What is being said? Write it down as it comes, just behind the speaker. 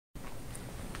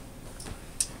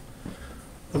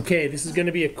Okay, this is going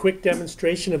to be a quick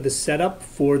demonstration of the setup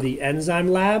for the enzyme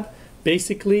lab.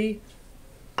 Basically,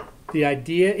 the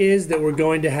idea is that we're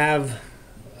going to have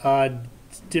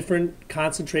different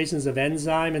concentrations of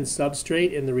enzyme and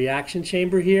substrate in the reaction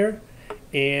chamber here,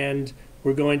 and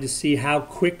we're going to see how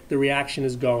quick the reaction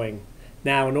is going.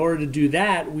 Now, in order to do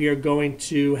that, we are going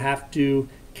to have to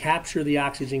capture the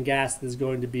oxygen gas that is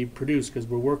going to be produced, because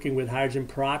we're working with hydrogen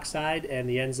peroxide and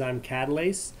the enzyme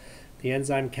catalase. The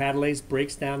enzyme catalase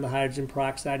breaks down the hydrogen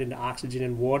peroxide into oxygen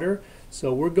and water.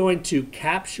 So we're going to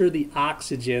capture the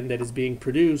oxygen that is being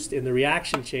produced in the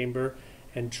reaction chamber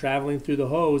and traveling through the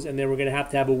hose, and then we're going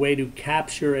to have a way to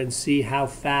capture and see how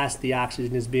fast the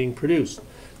oxygen is being produced.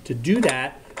 To do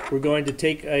that, we're going to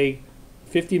take a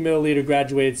 50 milliliter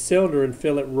graduated cylinder and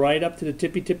fill it right up to the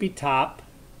tippy top,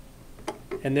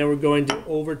 and then we're going to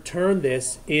overturn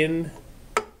this in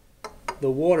the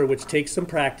water, which takes some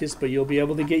practice, but you'll be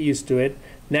able to get used to it.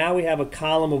 Now we have a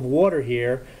column of water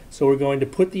here, so we're going to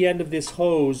put the end of this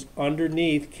hose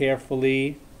underneath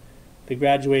carefully the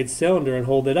graduated cylinder and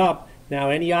hold it up. Now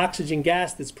any oxygen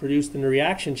gas that's produced in the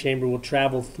reaction chamber will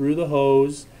travel through the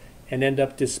hose and end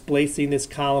up displacing this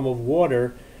column of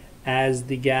water as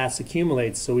the gas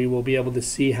accumulates. So we will be able to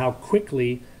see how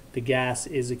quickly the gas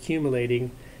is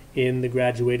accumulating in the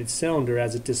graduated cylinder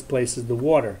as it displaces the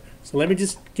water. So let me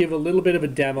just give a little bit of a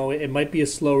demo. It might be a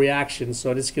slow reaction,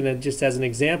 so I'm just going to, just as an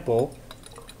example,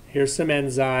 here's some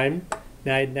enzyme.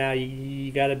 Now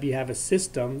you got to have a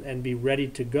system and be ready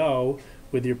to go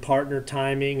with your partner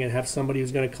timing and have somebody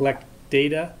who's going to collect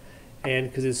data. And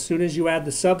because as soon as you add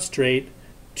the substrate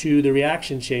to the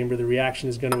reaction chamber, the reaction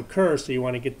is going to occur, so you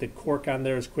want to get the cork on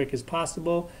there as quick as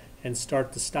possible and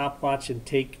start the stopwatch and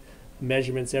take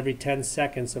measurements every 10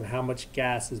 seconds of how much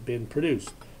gas has been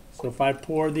produced. So if I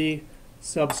pour the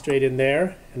substrate in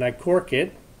there and I cork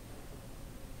it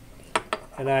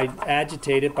and I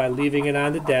agitate it by leaving it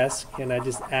on the desk, and I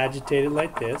just agitate it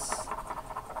like this,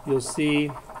 you'll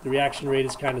see the reaction rate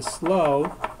is kind of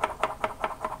slow,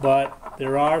 but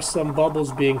there are some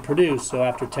bubbles being produced. So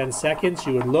after 10 seconds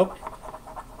you would look,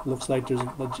 looks like there's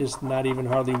just not even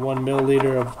hardly 1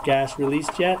 milliliter of gas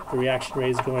released yet. The reaction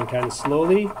rate is going kind of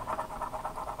slowly.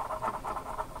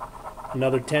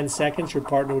 Another 10 seconds, your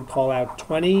partner would call out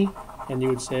 20, and you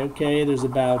would say, okay, there's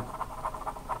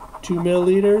about 2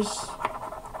 milliliters.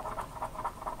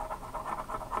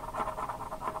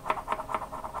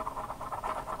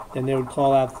 Then they would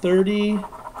call out 30,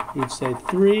 you'd say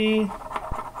 3.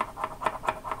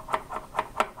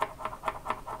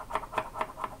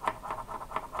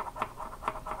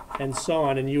 And so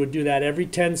on, and you would do that every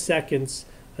 10 seconds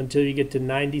until you get to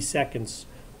 90 seconds.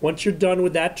 Once you're done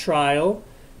with that trial,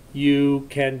 you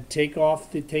can take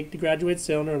the graduated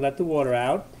cylinder and let the water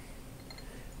out.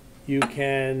 You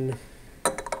can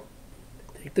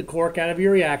take the cork out of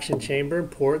your reaction chamber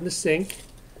and pour it in the sink.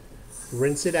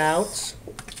 Rinse it out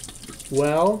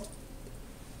well,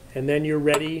 and then you're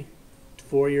ready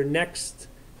for your next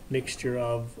mixture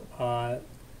of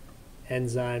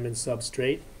enzyme and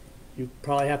substrate. You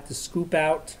probably have to scoop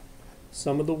out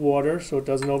some of the water so it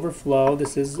doesn't overflow.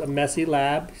 This is a messy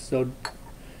lab, so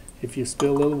if you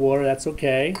spill a little water, that's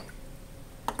okay.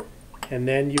 And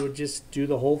then you would just do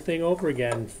the whole thing over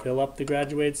again. Fill up the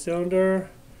graduated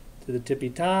cylinder to the tippy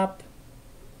top,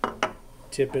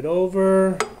 tip it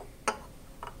over,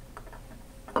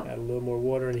 add a little more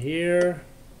water in here,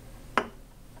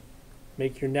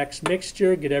 make your next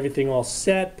mixture, get everything all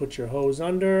set, put your hose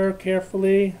under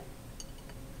carefully,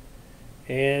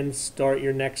 and start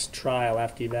your next trial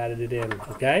after you've added it in,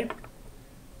 okay?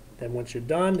 Then once you're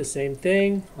done, the same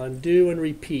thing, undo and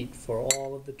repeat for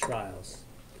all of the trials.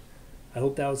 I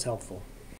hope that was helpful.